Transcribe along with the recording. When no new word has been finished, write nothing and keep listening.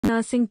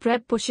nursing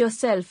prep. Push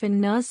yourself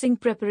in nursing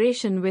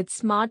preparation with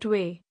smart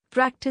way.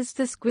 Practice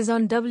this quiz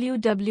on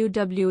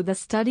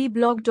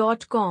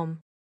www.thestudyblog.com.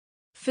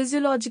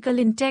 Physiological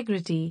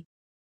integrity.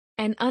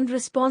 An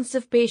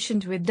unresponsive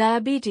patient with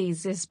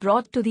diabetes is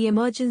brought to the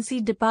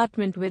emergency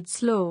department with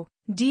slow,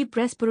 deep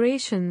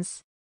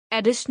respirations.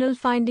 Additional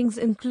findings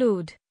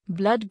include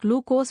blood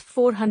glucose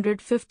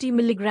 450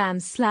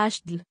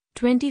 mg/dl,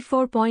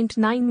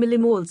 24.9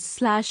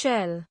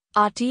 mmol/L,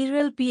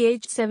 arterial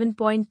pH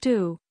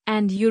 7.2,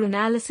 and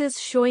urinalysis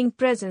showing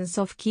presence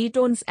of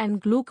ketones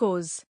and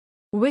glucose.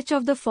 Which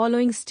of the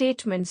following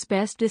statements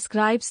best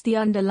describes the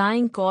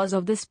underlying cause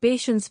of this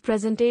patient's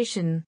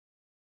presentation?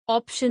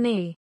 Option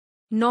A.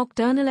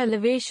 Nocturnal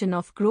elevation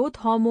of growth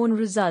hormone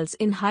results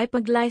in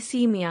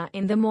hyperglycemia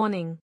in the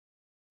morning.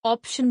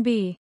 Option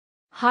B.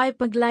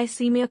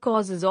 Hyperglycemia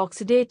causes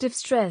oxidative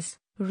stress,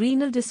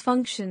 renal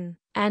dysfunction,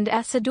 and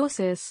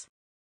acidosis.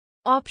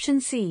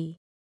 Option C.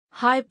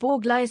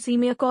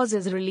 Hypoglycemia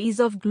causes release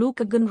of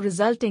glucagon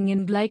resulting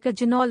in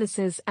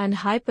glycogenolysis and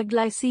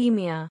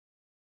hyperglycemia.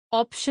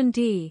 Option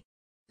D.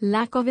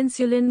 Lack of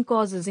insulin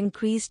causes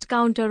increased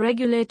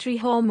counter-regulatory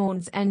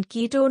hormones and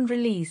ketone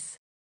release.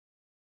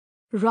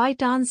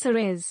 Right answer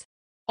is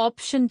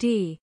Option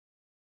D.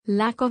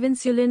 Lack of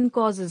insulin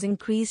causes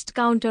increased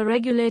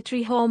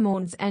counter-regulatory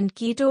hormones and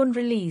ketone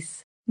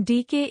release.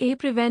 DKA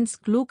prevents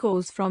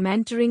glucose from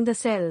entering the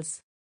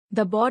cells.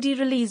 The body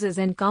releases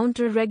and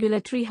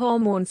counter-regulatory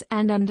hormones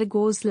and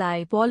undergoes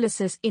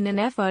lipolysis in an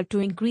effort to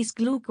increase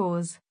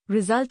glucose,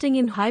 resulting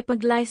in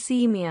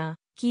hyperglycemia,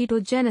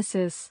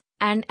 ketogenesis,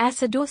 and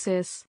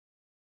acidosis.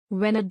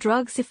 When a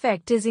drug's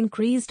effect is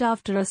increased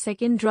after a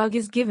second drug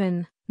is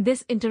given,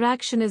 this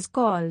interaction is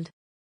called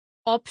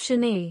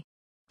Option A.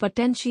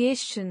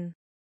 Potentiation.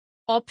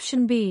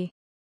 Option B.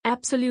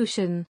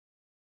 Absolution.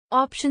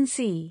 Option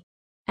C.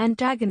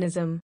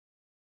 Antagonism.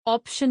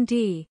 Option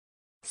D.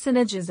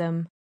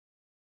 Synergism.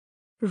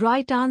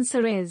 Right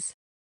answer is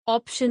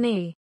Option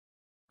A.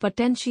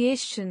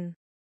 Potentiation.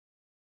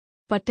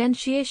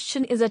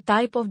 Potentiation is a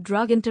type of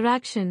drug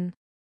interaction.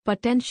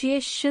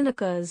 Potentiation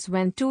occurs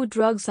when two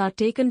drugs are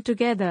taken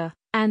together,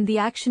 and the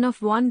action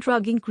of one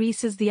drug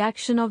increases the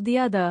action of the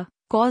other,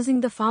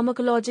 causing the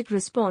pharmacologic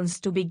response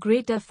to be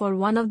greater for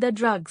one of the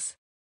drugs.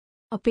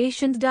 A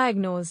patient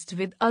diagnosed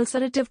with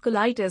ulcerative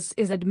colitis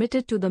is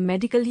admitted to the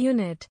medical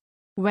unit.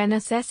 When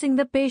assessing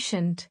the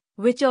patient,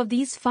 which of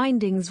these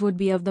findings would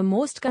be of the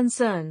most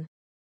concern?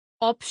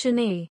 Option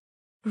A.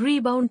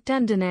 Rebound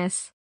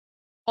tenderness.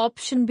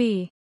 Option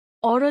B.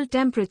 Oral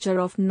temperature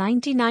of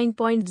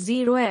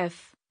 99.0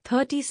 F,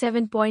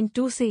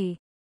 37.2 C.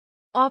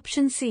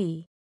 Option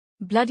C.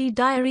 Bloody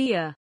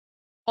diarrhea.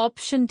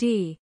 Option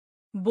D.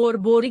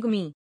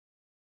 Borborygmy.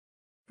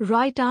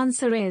 Right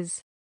answer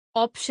is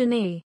Option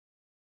A.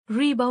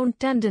 Rebound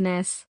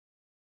tenderness.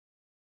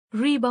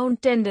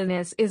 Rebound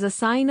tenderness is a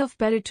sign of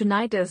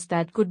peritonitis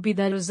that could be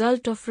the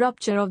result of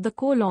rupture of the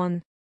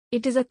colon.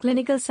 It is a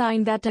clinical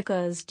sign that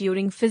occurs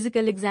during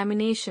physical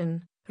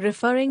examination,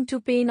 referring to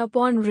pain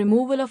upon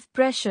removal of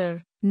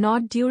pressure,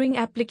 not during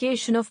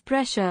application of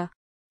pressure.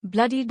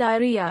 Bloody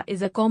diarrhea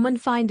is a common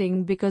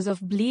finding because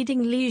of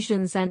bleeding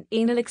lesions and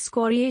anal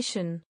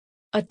excoriation.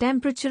 A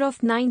temperature of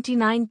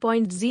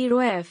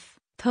 99.0 F,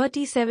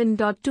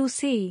 37.2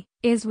 C,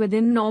 is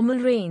within normal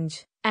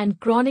range, and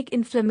chronic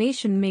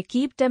inflammation may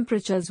keep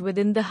temperatures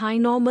within the high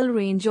normal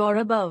range or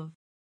above.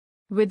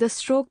 With a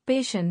stroke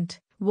patient,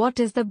 what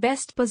is the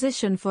best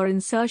position for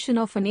insertion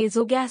of a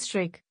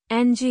nasogastric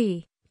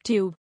 (NG)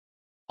 tube?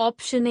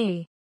 Option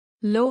A.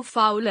 Low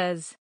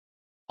Fowler's.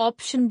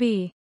 Option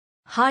B.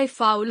 High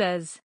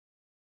Fowler's.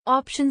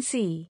 Option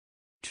C.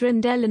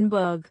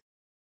 Trendelenburg.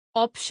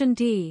 Option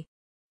D.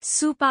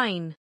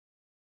 Supine.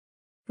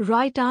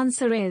 Right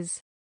answer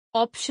is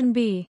Option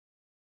B.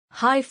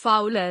 High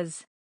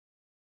Fowler's.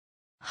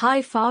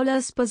 High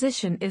Fowler's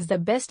position is the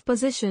best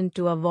position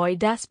to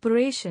avoid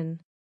aspiration.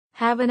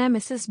 Have an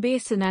emesis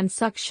basin and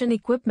suction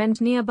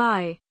equipment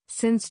nearby,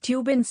 since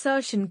tube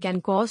insertion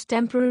can cause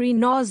temporary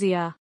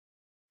nausea.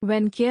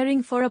 When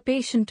caring for a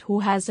patient who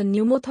has a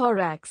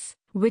pneumothorax,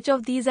 which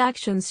of these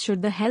actions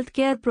should the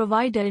healthcare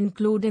provider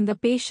include in the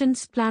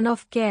patient's plan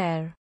of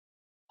care?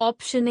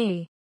 Option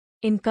A.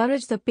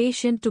 Encourage the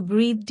patient to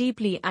breathe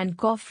deeply and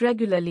cough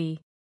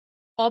regularly.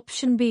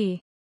 Option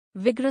B.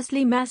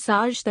 Vigorously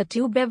massage the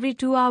tube every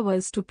 2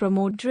 hours to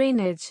promote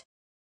drainage.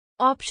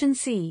 Option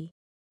C.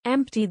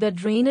 Empty the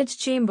drainage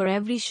chamber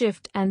every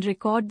shift and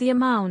record the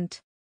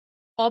amount.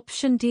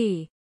 Option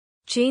D.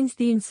 Change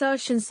the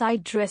insertion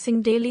site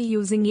dressing daily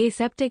using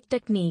aseptic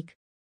technique.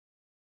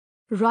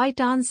 Right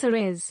answer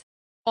is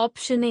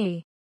Option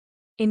A.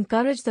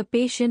 Encourage the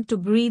patient to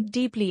breathe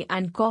deeply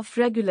and cough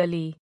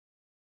regularly.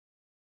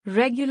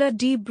 Regular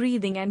deep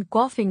breathing and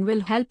coughing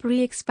will help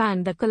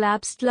re-expand the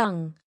collapsed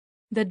lung.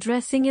 The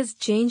dressing is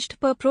changed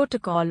per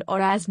protocol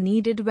or as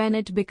needed when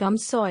it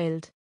becomes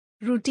soiled.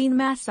 Routine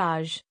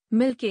massage,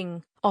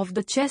 milking, of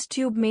the chest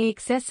tube may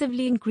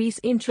excessively increase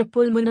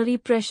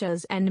intrapulmonary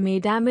pressures and may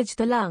damage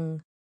the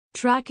lung.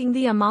 Tracking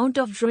the amount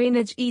of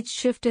drainage each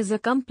shift is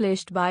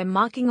accomplished by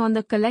marking on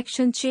the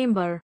collection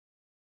chamber.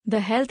 The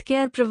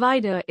healthcare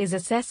provider is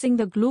assessing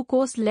the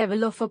glucose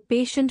level of a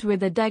patient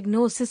with a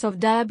diagnosis of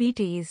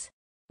diabetes.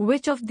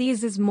 Which of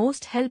these is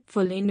most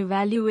helpful in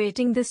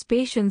evaluating this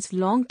patient's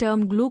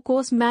long-term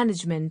glucose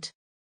management?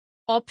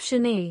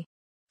 Option A.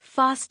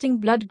 Fasting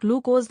blood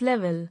glucose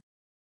level.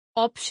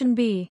 Option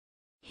B.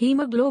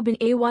 Hemoglobin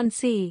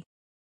A1C.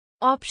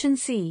 Option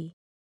C.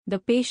 The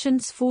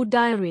patient's food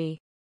diary.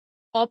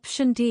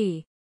 Option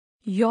D.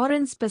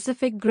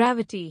 Urine-specific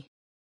gravity.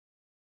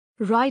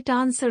 Right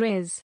answer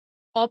is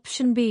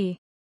Option B.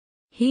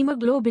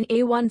 Hemoglobin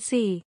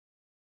A1C.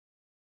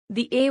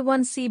 The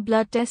A1C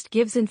blood test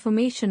gives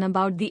information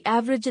about the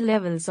average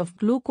levels of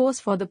glucose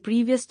for the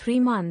previous 3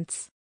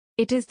 months.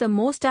 It is the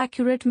most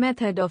accurate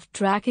method of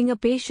tracking a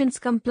patient's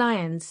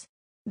compliance.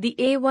 The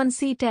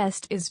A1C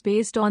test is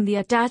based on the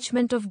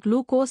attachment of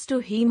glucose to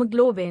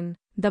hemoglobin,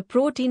 the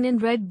protein in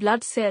red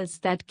blood cells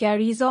that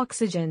carries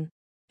oxygen.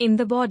 In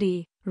the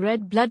body,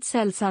 red blood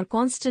cells are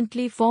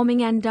constantly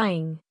forming and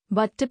dying,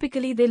 but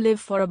typically they live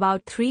for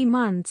about 3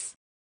 months.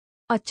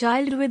 A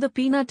child with a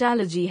peanut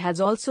allergy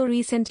has also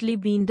recently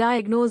been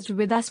diagnosed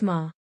with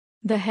asthma.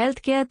 The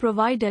healthcare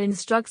provider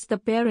instructs the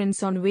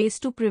parents on ways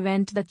to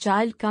prevent the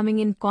child coming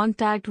in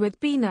contact with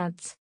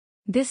peanuts.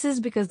 This is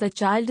because the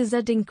child is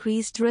at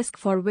increased risk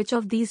for which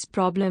of these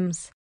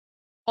problems?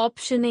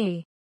 Option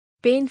A.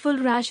 Painful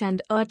rash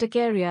and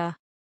urticaria.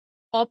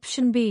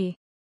 Option B.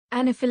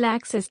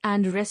 Anaphylaxis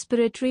and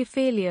respiratory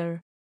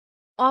failure.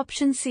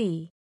 Option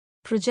C.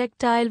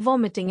 Projectile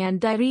vomiting and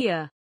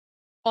diarrhea.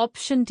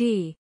 Option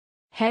D.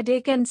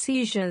 Headache and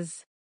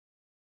seizures.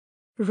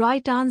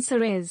 Right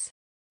answer is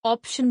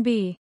Option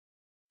B.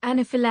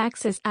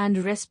 Anaphylaxis and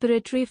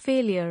respiratory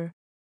failure.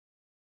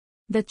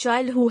 The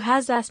child who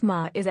has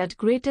asthma is at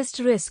greatest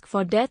risk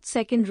for death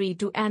secondary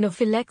to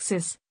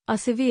anaphylaxis, a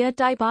severe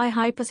type I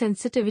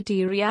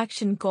hypersensitivity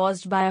reaction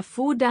caused by a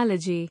food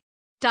allergy.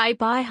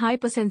 Type I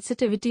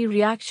hypersensitivity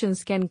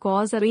reactions can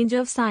cause a range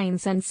of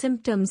signs and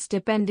symptoms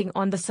depending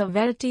on the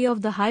severity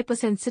of the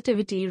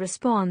hypersensitivity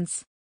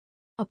response.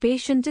 A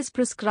patient is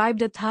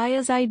prescribed a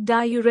thiazide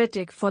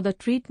diuretic for the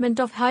treatment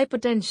of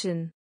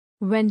hypertension.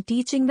 When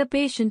teaching the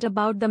patient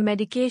about the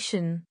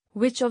medication,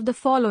 which of the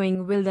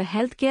following will the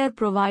healthcare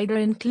provider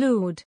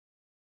include?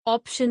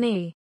 Option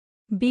A.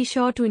 Be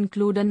sure to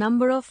include a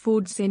number of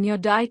foods in your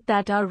diet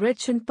that are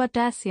rich in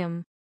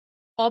potassium.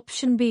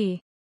 Option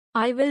B.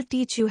 I will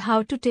teach you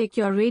how to take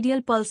your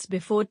radial pulse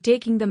before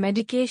taking the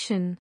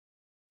medication.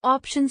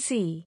 Option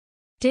C.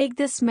 Take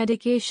this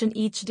medication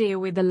each day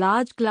with a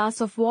large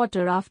glass of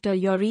water after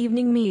your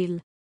evening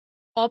meal.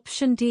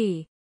 Option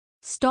D.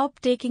 Stop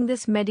taking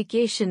this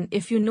medication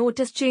if you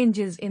notice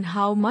changes in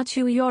how much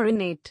you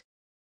urinate.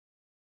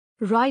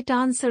 Right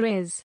answer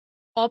is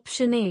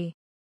Option A.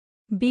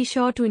 Be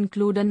sure to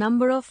include a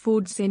number of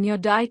foods in your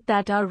diet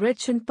that are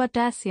rich in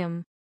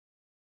potassium.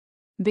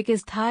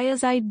 Because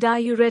thiazide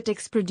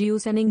diuretics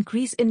produce an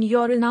increase in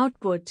urine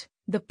output,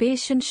 the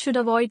patient should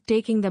avoid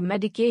taking the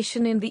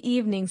medication in the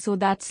evening so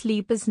that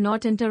sleep is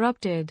not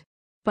interrupted.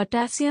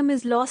 Potassium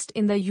is lost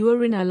in the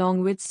urine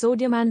along with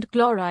sodium and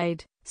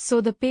chloride,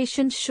 so the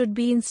patient should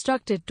be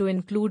instructed to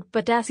include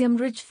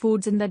potassium-rich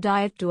foods in the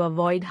diet to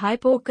avoid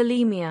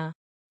hypokalemia.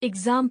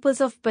 Examples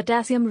of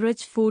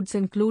potassium-rich foods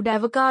include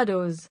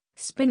avocados,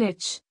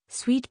 spinach,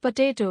 sweet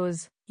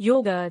potatoes,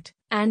 yogurt,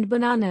 and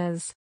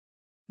bananas.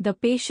 The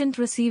patient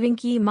receiving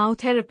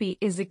chemotherapy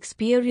is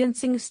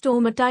experiencing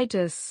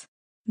stomatitis.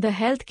 The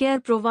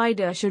healthcare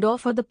provider should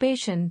offer the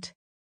patient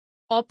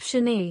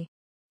Option A.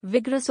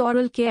 Vigorous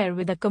oral care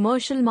with a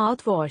commercial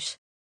mouthwash.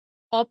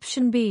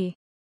 Option B.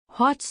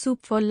 Hot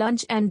soup for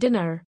lunch and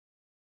dinner.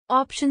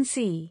 Option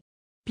C.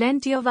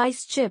 Plenty of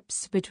ice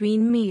chips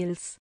between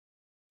meals.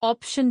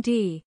 Option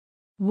D.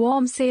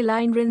 Warm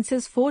saline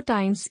rinses 4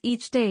 times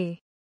each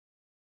day.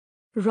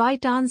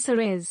 Right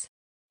answer is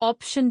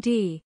Option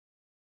D.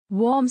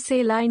 Warm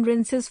saline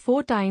rinses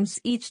 4 times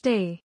each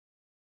day.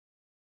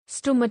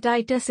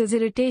 Stomatitis is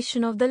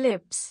irritation of the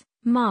lips,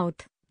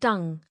 mouth,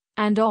 tongue,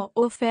 and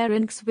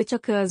oropharynx which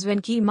occurs when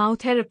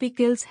chemotherapy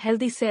kills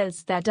healthy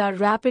cells that are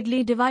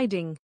rapidly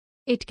dividing.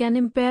 It can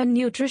impair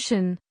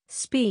nutrition,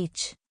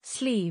 speech,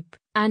 sleep,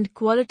 and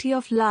quality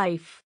of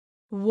life.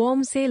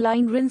 Warm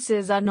saline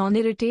rinses are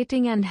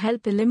non-irritating and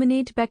help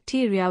eliminate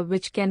bacteria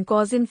which can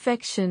cause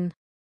infection.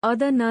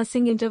 Other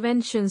nursing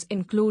interventions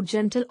include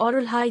gentle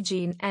oral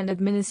hygiene and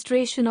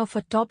administration of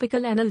a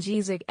topical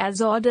analgesic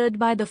as ordered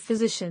by the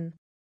physician.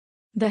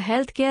 The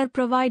healthcare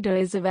provider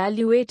is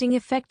evaluating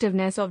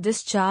effectiveness of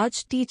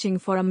discharge teaching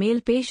for a male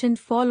patient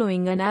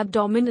following an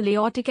abdominal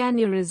aortic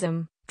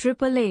aneurysm,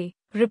 AAA,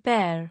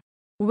 repair.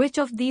 Which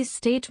of these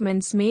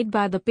statements made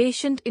by the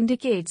patient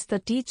indicates the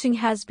teaching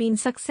has been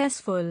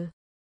successful?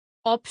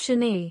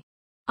 Option A.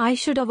 I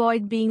should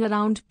avoid being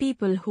around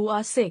people who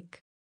are sick.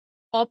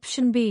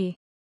 Option B.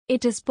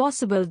 It is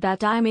possible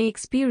that I may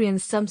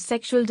experience some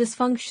sexual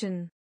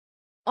dysfunction.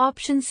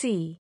 Option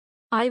C.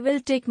 I will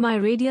take my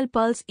radial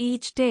pulse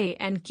each day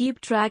and keep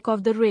track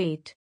of the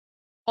rate.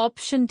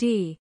 Option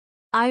D.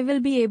 I will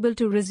be able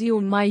to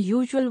resume my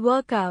usual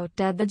workout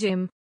at the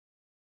gym?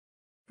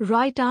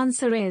 Right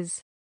answer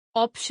is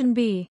option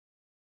B.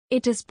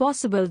 It is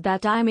possible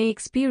that I may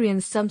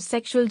experience some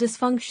sexual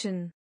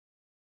dysfunction.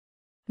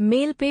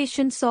 Male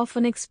patients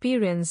often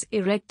experience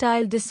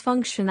erectile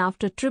dysfunction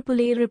after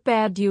AAA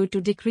repair due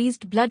to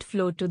decreased blood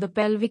flow to the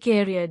pelvic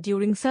area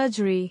during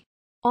surgery.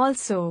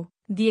 Also,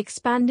 the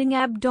expanding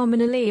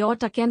abdominal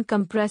aorta can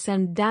compress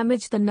and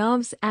damage the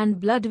nerves and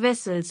blood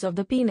vessels of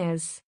the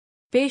penis.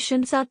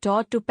 Patients are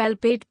taught to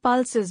palpate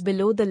pulses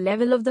below the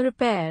level of the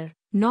repair,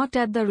 not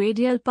at the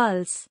radial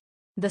pulse.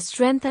 The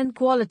strength and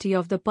quality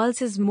of the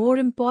pulse is more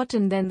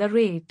important than the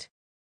rate.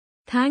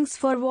 Thanks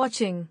for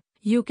watching.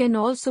 You can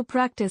also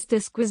practice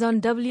this quiz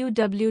on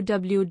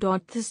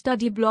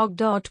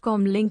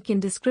www.thestudyblog.com, link in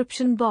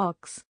description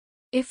box.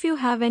 If you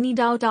have any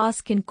doubt,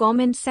 ask in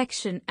comment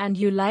section, and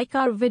you like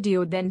our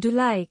video, then do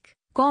like,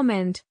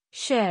 comment,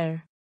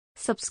 share.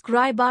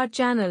 Subscribe our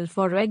channel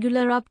for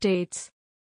regular updates.